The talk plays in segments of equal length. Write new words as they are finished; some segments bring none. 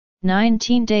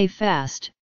19-Day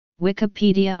Fast,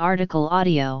 Wikipedia article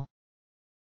audio.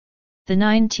 The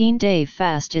 19-Day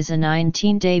Fast is a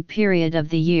 19-day period of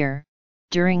the year,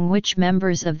 during which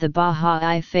members of the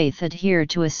Bahá'í Faith adhere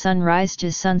to a sunrise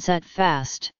to sunset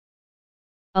fast.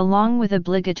 Along with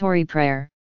obligatory prayer,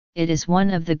 it is one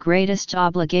of the greatest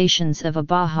obligations of a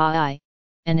Bahá'í,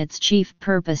 and its chief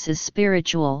purpose is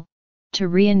spiritual, to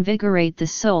reinvigorate the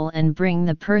soul and bring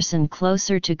the person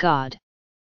closer to God.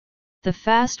 The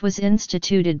fast was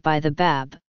instituted by the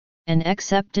Bab, and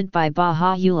accepted by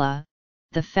Baha'u'llah,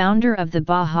 the founder of the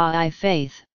Bahá'í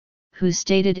Faith, who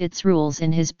stated its rules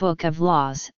in his Book of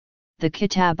Laws, the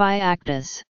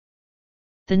Kitab-i-Aqdas.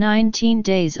 The 19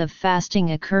 days of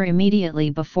fasting occur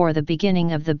immediately before the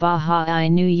beginning of the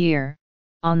Bahá'í New Year,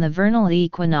 on the vernal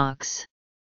equinox.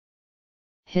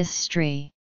 History.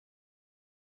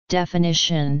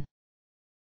 Definition.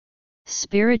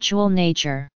 Spiritual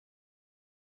nature.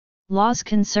 Laws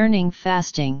concerning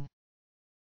fasting.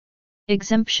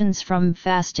 Exemptions from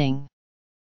fasting.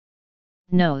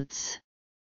 Notes.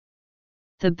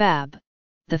 The Bab,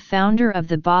 the founder of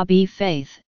the Babi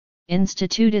faith,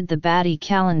 instituted the Badi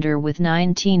calendar with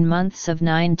 19 months of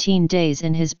 19 days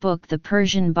in his book The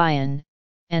Persian Bayan,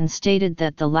 and stated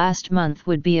that the last month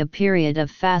would be a period of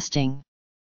fasting.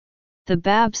 The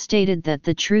Bab stated that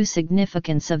the true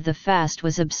significance of the fast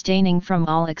was abstaining from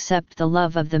all except the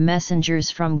love of the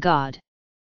messengers from God.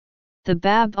 The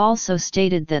Bab also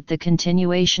stated that the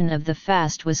continuation of the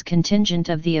fast was contingent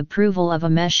of the approval of a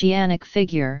messianic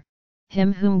figure,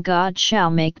 him whom God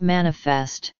shall make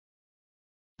manifest.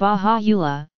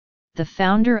 Baha'u'llah, the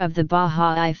founder of the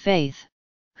Bahá'í Faith,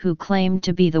 who claimed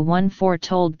to be the one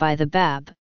foretold by the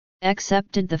Bab,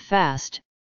 accepted the fast,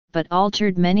 but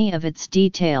altered many of its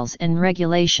details and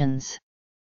regulations.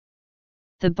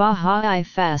 The Bahá'í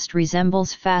fast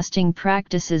resembles fasting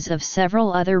practices of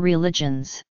several other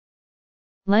religions.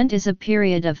 Lent is a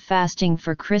period of fasting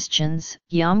for Christians,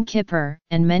 Yom Kippur,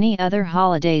 and many other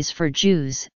holidays for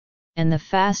Jews, and the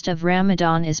fast of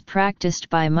Ramadan is practiced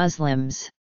by Muslims.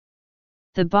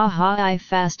 The Bahá'í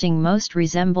fasting most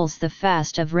resembles the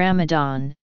fast of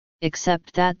Ramadan,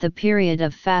 except that the period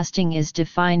of fasting is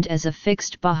defined as a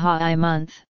fixed Bahá'í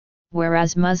month,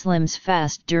 whereas Muslims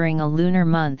fast during a lunar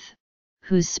month,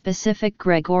 whose specific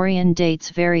Gregorian dates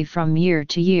vary from year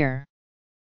to year.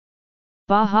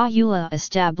 Baha'u'llah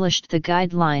established the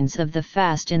guidelines of the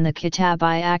fast in the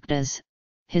Kitab-i-Aqdas,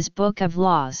 his Book of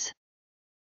Laws.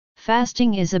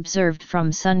 Fasting is observed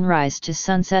from sunrise to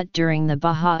sunset during the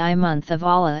Bahá'í month of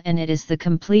Allah, and it is the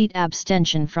complete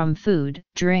abstention from food,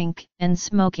 drink, and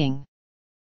smoking.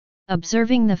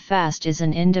 Observing the fast is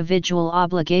an individual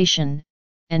obligation,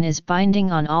 and is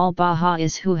binding on all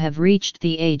Baha'is who have reached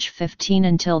the age 15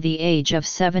 until the age of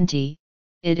 70.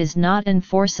 It is not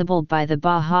enforceable by the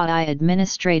Bahá'í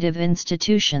administrative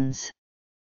institutions.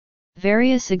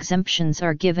 Various exemptions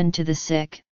are given to the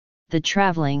sick, the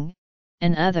traveling,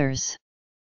 and others.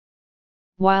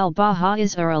 While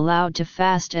Baha'is are allowed to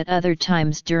fast at other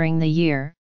times during the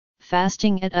year,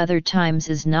 fasting at other times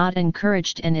is not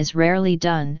encouraged and is rarely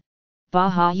done.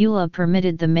 Baha'u'llah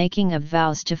permitted the making of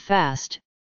vows to fast,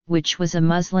 which was a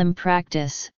Muslim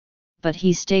practice, but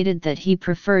he stated that he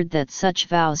preferred that such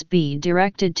vows be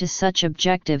directed to such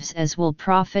objectives as will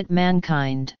profit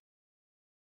mankind.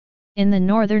 In the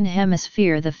Northern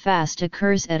Hemisphere, the fast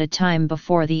occurs at a time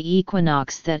before the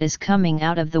equinox that is coming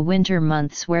out of the winter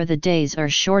months, where the days are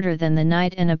shorter than the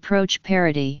night and approach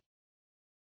parity.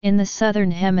 In the Southern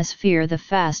Hemisphere, the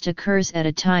fast occurs at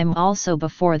a time also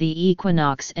before the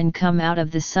equinox and come out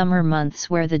of the summer months,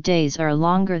 where the days are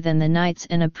longer than the nights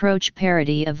and approach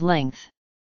parity of length.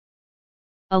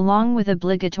 Along with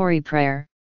obligatory prayer,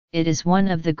 it is one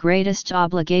of the greatest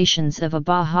obligations of a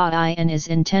Bahá'í and is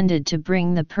intended to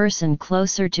bring the person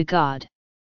closer to God.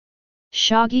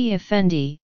 Shaghi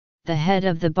Effendi, the head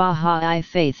of the Bahá'í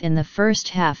faith in the first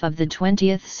half of the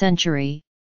 20th century,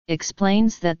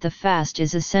 explains that the fast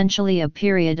is essentially a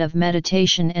period of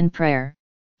meditation and prayer,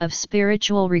 of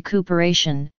spiritual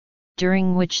recuperation,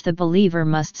 during which the believer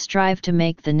must strive to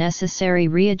make the necessary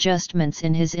readjustments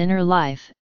in his inner life,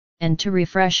 and to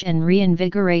refresh and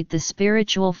reinvigorate the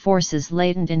spiritual forces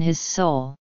latent in his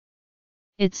soul.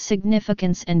 Its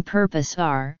significance and purpose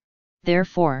are,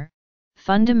 therefore,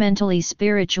 fundamentally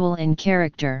spiritual in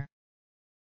character.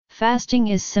 Fasting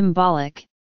is symbolic,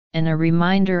 and a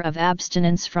reminder of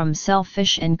abstinence from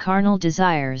selfish and carnal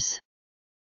desires.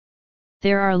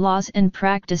 There are laws and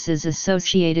practices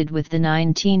associated with the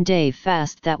 19-day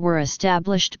fast that were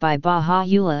established by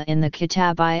Baha'u'llah in the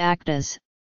Kitab-i-Aqdas,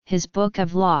 his Book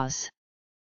of Laws.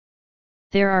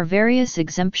 There are various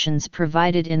exemptions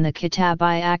provided in the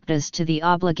Kitab-i-Aqdas to the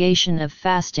obligation of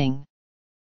fasting.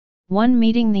 One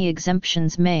meeting the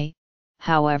exemptions may,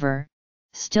 however,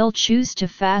 still choose to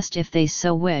fast if they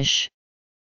so wish.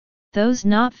 Those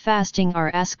not fasting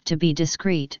are asked to be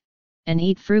discreet, and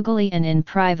eat frugally and in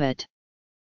private.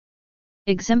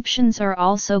 Exemptions are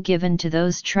also given to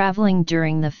those traveling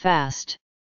during the fast.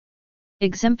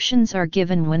 Exemptions are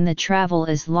given when the travel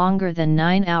is longer than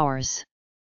 9 hours.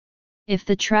 If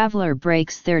the traveler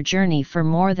breaks their journey for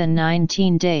more than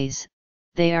 19 days,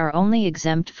 they are only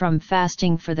exempt from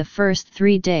fasting for the first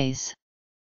 3 days.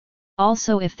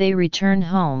 Also, if they return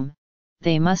home,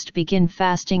 they must begin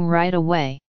fasting right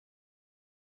away.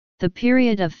 The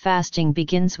period of fasting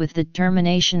begins with the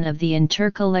termination of the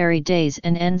intercalary days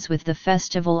and ends with the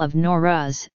festival of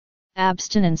Nowruz,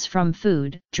 abstinence from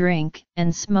food, drink,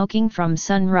 and smoking from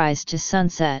sunrise to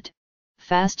sunset.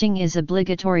 Fasting is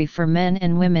obligatory for men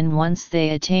and women once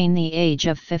they attain the age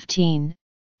of 15.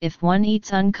 If one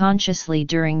eats unconsciously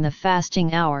during the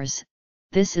fasting hours,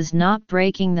 this is not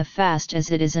breaking the fast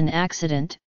as it is an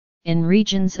accident. In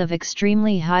regions of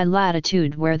extremely high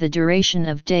latitude where the duration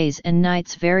of days and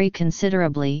nights vary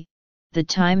considerably, the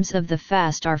times of the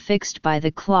fast are fixed by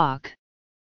the clock.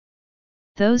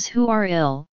 Those who are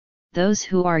ill, those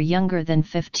who are younger than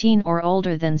 15 or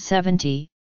older than 70,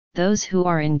 those who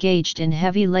are engaged in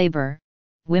heavy labor,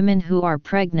 women who are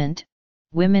pregnant,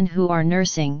 women who are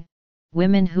nursing,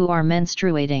 women who are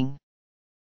menstruating,